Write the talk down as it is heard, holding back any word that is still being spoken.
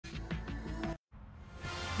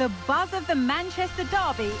The buzz of the Manchester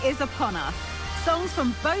derby is upon us. Songs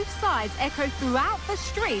from both sides echo throughout the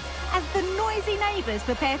streets as the noisy neighbours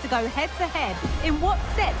prepare to go head-to-head in what's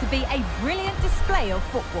set to be a brilliant display of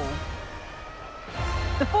football.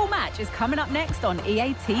 The full match is coming up next on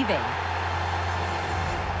EA TV.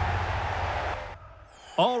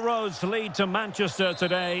 All roads lead to Manchester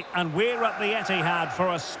today, and we're at the Etihad for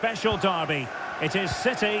a special derby. It is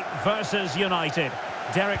City versus United.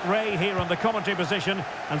 Derek Ray here on the commentary position,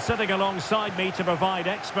 and sitting alongside me to provide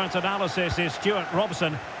expert analysis is Stuart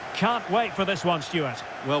Robson. Can't wait for this one, Stuart.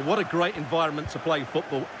 Well, what a great environment to play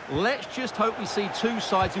football. Let's just hope we see two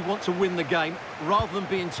sides who want to win the game rather than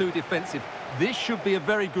being too defensive. This should be a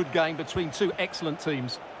very good game between two excellent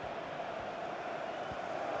teams.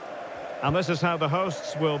 And this is how the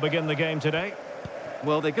hosts will begin the game today.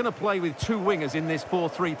 Well, they're going to play with two wingers in this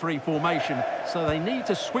 4-3-3 formation, so they need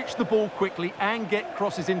to switch the ball quickly and get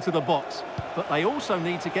crosses into the box. But they also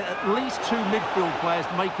need to get at least two midfield players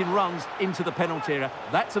making runs into the penalty area.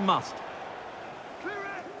 That's a must.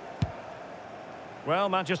 Well,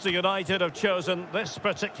 Manchester United have chosen this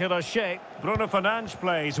particular shape. Bruno Fernandes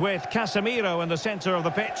plays with Casemiro in the centre of the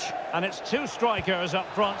pitch. And it's two strikers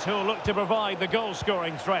up front who will look to provide the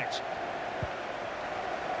goal-scoring threat.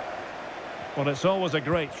 Well, it's always a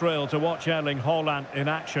great thrill to watch Erling Haaland in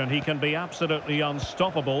action. He can be absolutely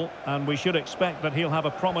unstoppable, and we should expect that he'll have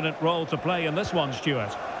a prominent role to play in this one,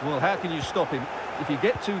 Stuart. Well, how can you stop him? If you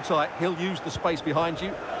get too tight, he'll use the space behind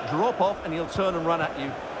you, drop off, and he'll turn and run at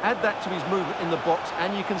you. Add that to his movement in the box,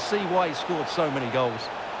 and you can see why he scored so many goals.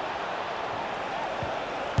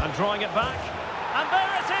 And drawing it back. And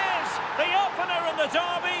there it is! The opener in the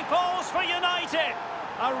derby falls for United.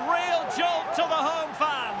 A real jolt to the home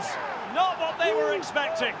fans. Not what they were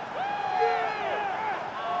expecting.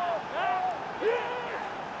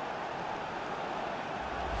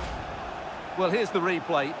 Well, here's the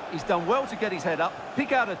replay. He's done well to get his head up,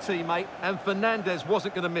 pick out a teammate, and Fernandes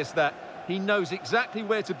wasn't going to miss that. He knows exactly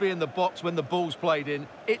where to be in the box when the ball's played in.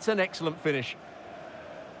 It's an excellent finish.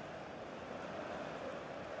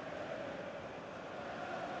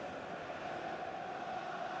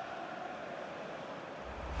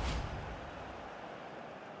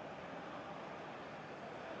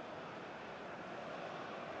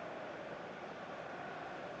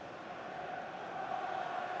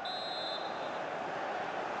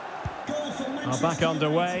 Are back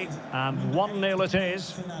underway, and 1-0 it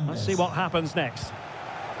is. Let's see what happens next.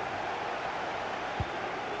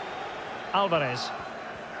 Alvarez.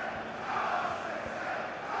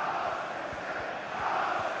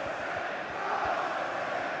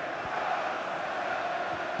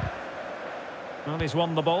 And he's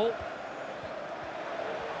won the ball.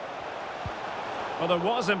 Well, there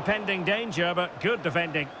was impending danger, but good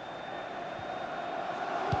defending.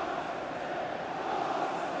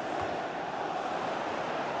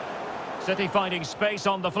 City finding space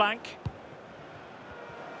on the flank.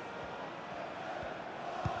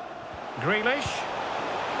 Grealish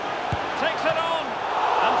takes it on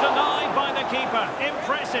and denied by the keeper.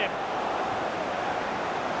 Impressive.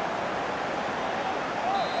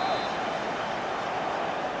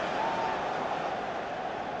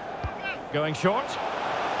 Going short.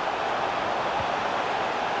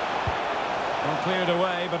 Well, cleared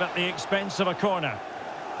away, but at the expense of a corner.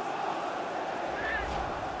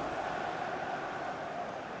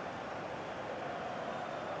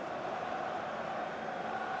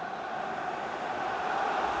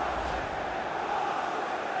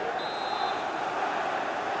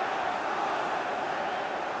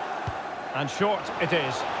 And short it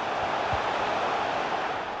is.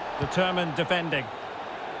 Determined defending.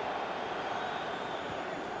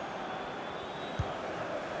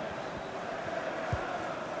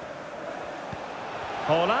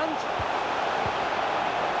 Haaland.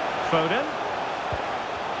 Foden.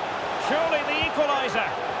 Surely the equaliser.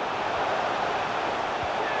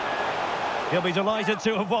 He'll be delighted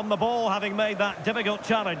to have won the ball, having made that difficult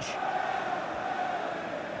challenge.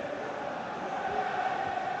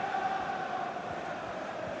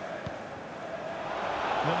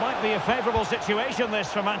 It might be a favourable situation,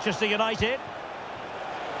 this, for Manchester United.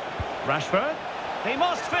 Rashford. He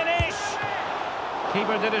must finish!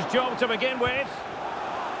 Keeper did his job to begin with.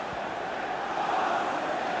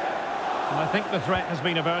 And I think the threat has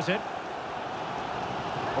been averted.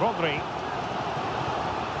 Rodri.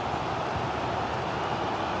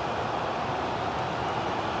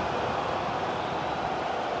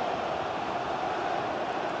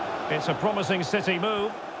 It's a promising City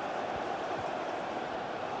move.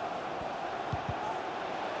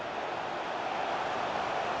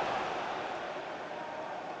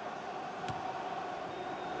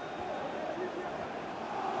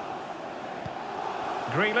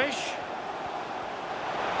 Grealish.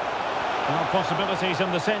 Well, possibilities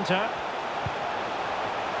in the centre.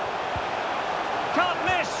 Can't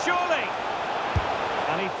miss, surely.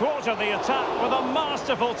 And he thwarted the attack with a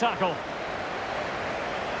masterful tackle.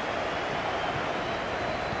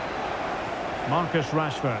 Marcus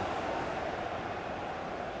Rashford.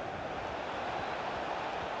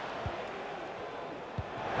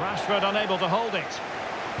 Rashford unable to hold it.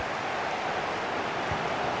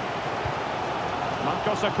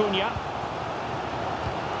 Marcos Acuna.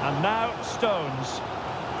 And now Stones.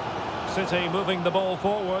 City moving the ball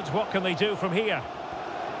forwards. What can they do from here?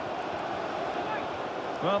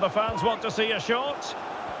 Well, the fans want to see a shot.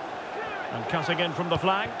 And cutting in from the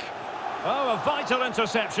flank. Oh, a vital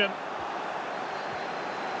interception.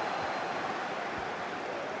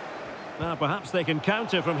 Now, perhaps they can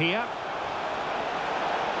counter from here.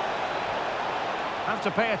 Have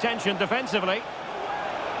to pay attention defensively.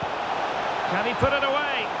 Can he put it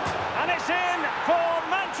away? And it's in for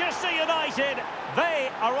Manchester United. They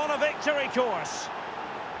are on a victory course.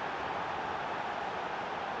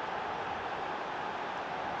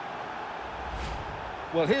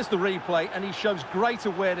 Well, here's the replay, and he shows great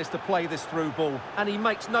awareness to play this through ball. And he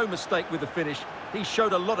makes no mistake with the finish. He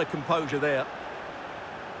showed a lot of composure there.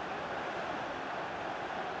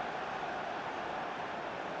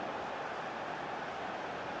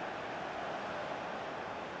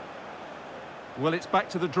 Well, it's back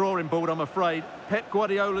to the drawing board, I'm afraid. Pep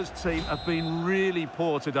Guardiola's team have been really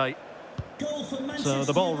poor today. So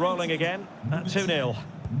the ball rolling again at 2-0.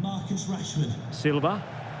 Marcus Rashford. Silva.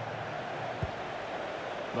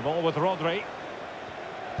 The ball with Rodri.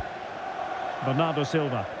 Bernardo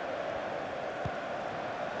Silva.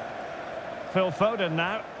 Phil Foden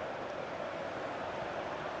now.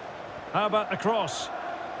 How about the cross?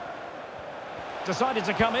 Decided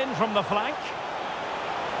to come in from the flank.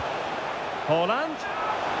 Haaland.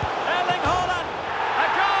 Erling Haaland. A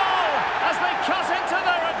goal as they cut into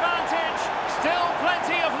their advantage. Still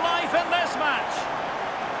plenty of life in this match.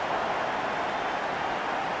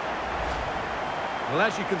 Well,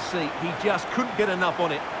 as you can see, he just couldn't get enough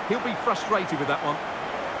on it. He'll be frustrated with that one.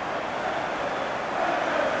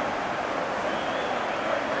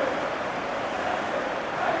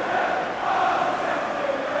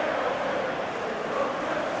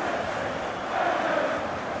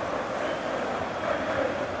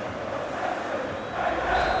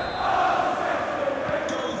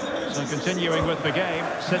 So continuing with the game,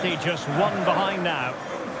 City just one behind now.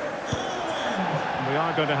 We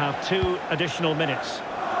are going to have 2 additional minutes.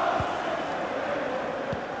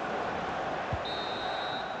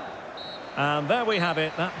 And there we have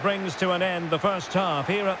it. That brings to an end the first half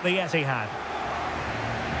here at the Etihad.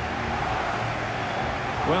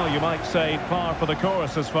 Well, you might say par for the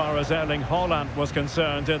course as far as Erling Haaland was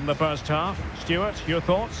concerned in the first half. Stuart, your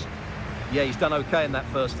thoughts? Yeah, he's done okay in that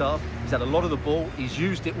first half. He's had a lot of the ball, he's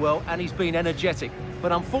used it well, and he's been energetic.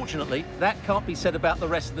 But unfortunately, that can't be said about the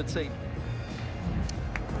rest of the team.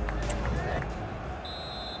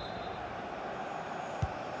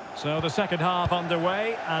 So the second half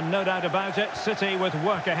underway, and no doubt about it, City with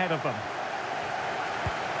work ahead of them.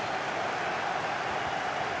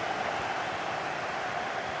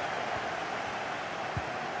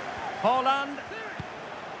 Haaland.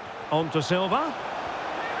 On to Silva.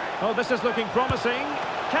 Oh, this is looking promising.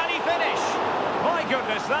 Can he finish? My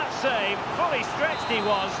goodness, that save. Fully stretched he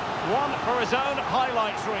was. One for his own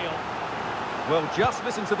highlights reel. Well, just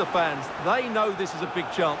listen to the fans. They know this is a big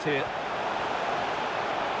chance here.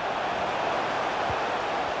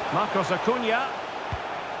 Marcos Acuna.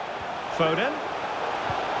 Foden.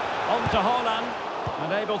 On to Haaland.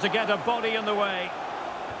 And able to get a body in the way.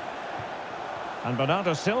 And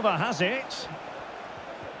Bernardo Silva has it.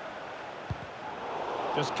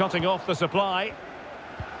 Just cutting off the supply.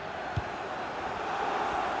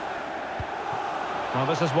 Well,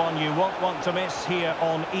 this is one you won't want to miss here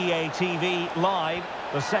on EA TV Live.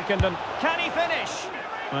 The second, and can he finish?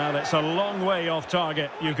 Well, it's a long way off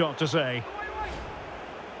target, you've got to say.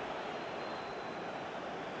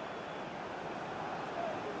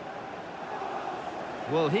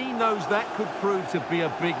 Well, he knows that could prove to be a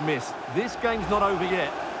big miss. This game's not over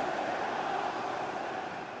yet.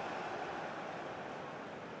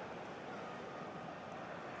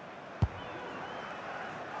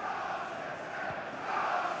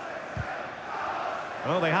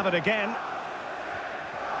 Oh, they have it again.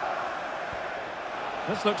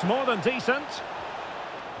 This looks more than decent.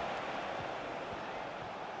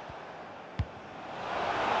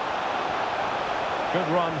 Good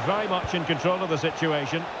run, very much in control of the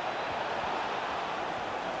situation.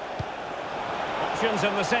 Options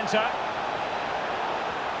in the centre.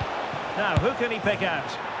 Now, who can he pick out?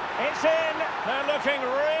 It's in! They're looking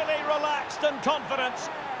really relaxed and confident,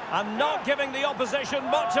 and not giving the opposition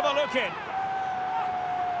much of a look in.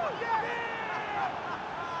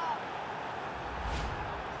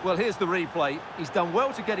 Well, here's the replay. He's done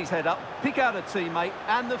well to get his head up, pick out a teammate,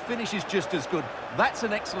 and the finish is just as good. That's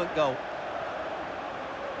an excellent goal.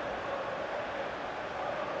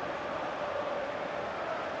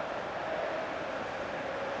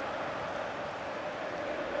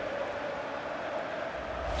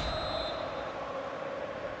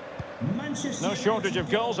 No shortage of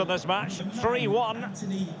goals in this match. 3-1.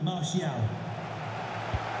 Anthony Martial.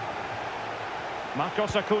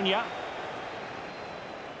 Marcos Acuna.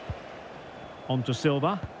 On to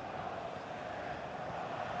Silva.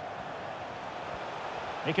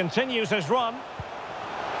 He continues his run.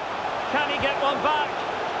 Can he get one back?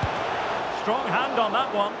 Strong hand on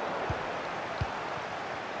that one.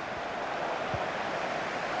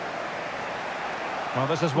 Well,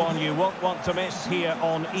 this is one you won't want to miss here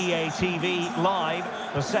on EA TV Live.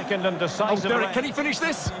 The second and decisive... Derek, can he finish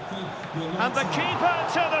this? And the keeper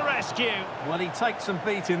to the rescue. Well, he takes some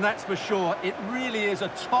beating, that's for sure. It really is a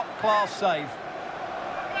top-class save.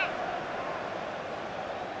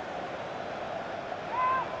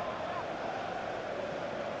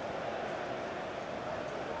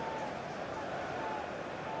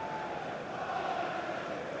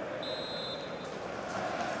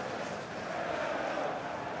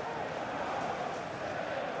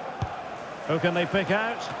 Who can they pick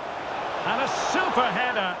out? And a super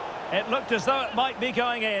header. It looked as though it might be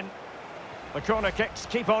going in. The corner kicks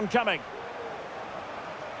keep on coming.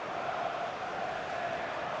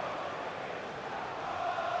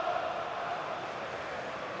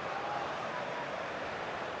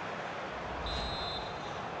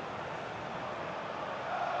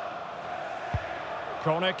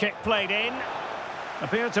 Corner kick played in.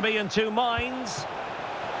 Appear to be in two minds.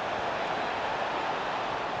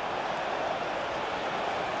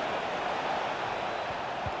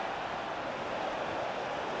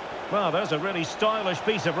 Well, there's a really stylish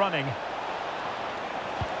piece of running.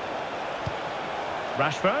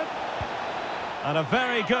 Rashford. And a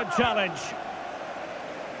very good challenge.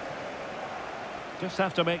 Just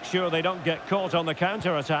have to make sure they don't get caught on the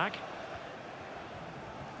counter-attack.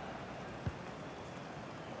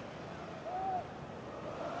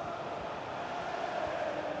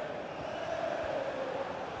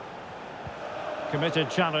 Committed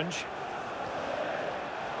challenge.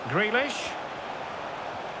 Grealish.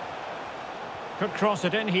 Could cross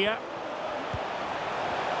it in here.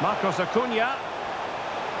 Marcos Acuna.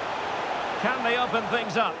 Can they open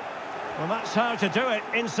things up? Well, that's how to do it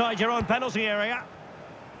inside your own penalty area.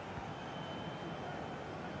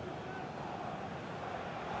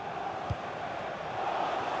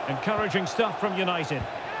 Encouraging stuff from United.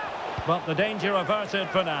 But the danger averted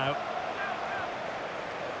for now.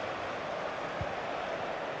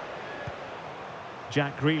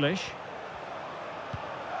 Jack Grealish.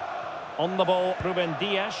 On the ball, Ruben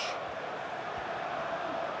Dias.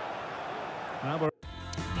 Now we're...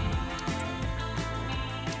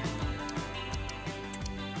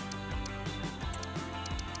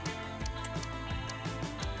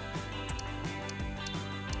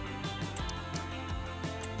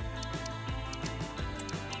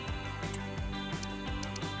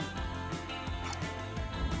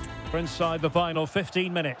 We're inside the final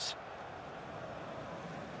 15 minutes.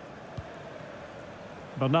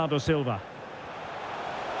 Bernardo Silva.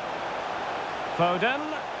 Foden.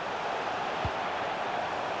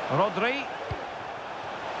 Rodri.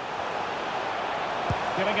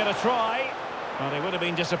 Giving it a try. Well, he would have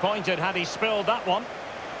been disappointed had he spilled that one.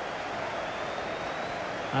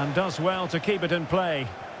 And does well to keep it in play.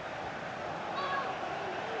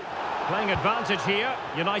 Playing advantage here.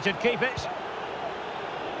 United keep it.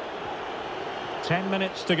 10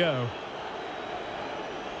 minutes to go.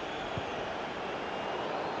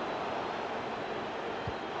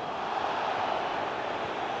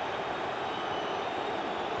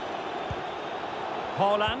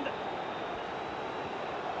 Haaland.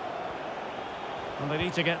 And they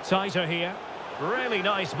need to get tighter here. Really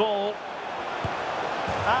nice ball.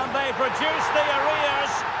 And they produce the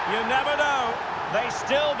arrears. You never know. They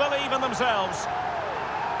still believe in themselves.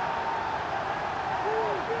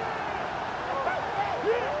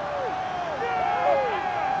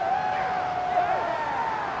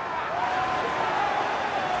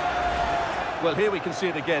 Well, here we can see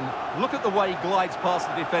it again. Look at the way he glides past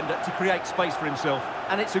the defender to create space for himself.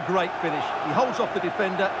 And it's a great finish. He holds off the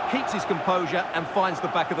defender, keeps his composure and finds the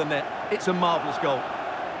back of the net. It's a marvellous goal.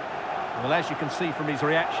 Well, as you can see from his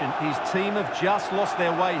reaction, his team have just lost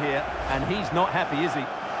their way here, and he's not happy, is he?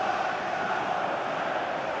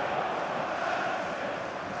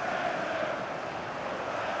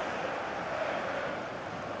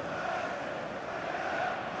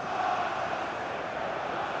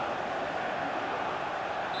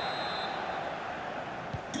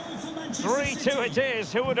 3-2 it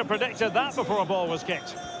is. Who would have predicted that before a ball was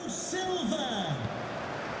kicked?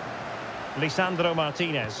 Lisandro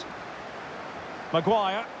Martinez.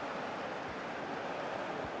 Maguire.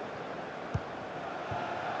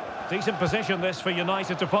 Decent position this for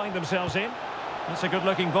United to find themselves in. That's a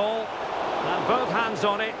good-looking ball. And both hands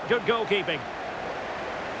on it. Good goalkeeping.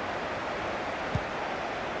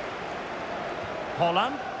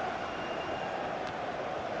 Holland.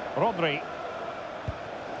 Rodri.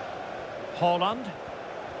 Holland.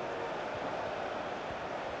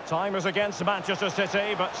 Time is against Manchester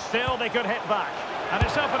City, but still they could hit back. And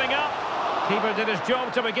it's opening up. Keeper did his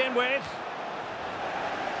job to begin with.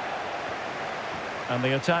 And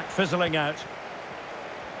the attack fizzling out.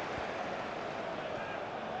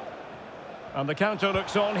 And the counter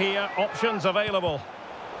looks on here. Options available.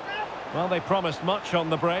 Well, they promised much on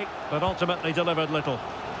the break, but ultimately delivered little.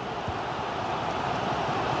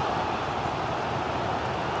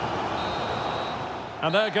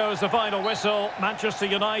 And there goes the final whistle. Manchester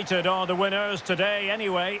United are the winners today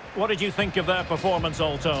anyway. What did you think of their performance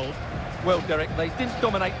all told? Well, Derek, they didn't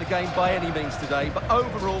dominate the game by any means today, but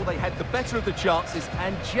overall they had the better of the chances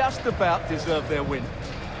and just about deserved their win.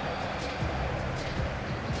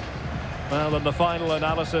 Well, in the final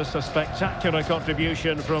analysis, a spectacular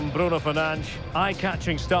contribution from Bruno Fernandes.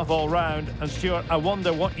 Eye-catching stuff all round. And Stuart, I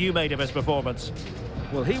wonder what you made of his performance.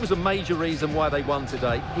 Well, he was a major reason why they won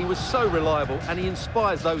today. He was so reliable and he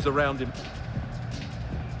inspires those around him.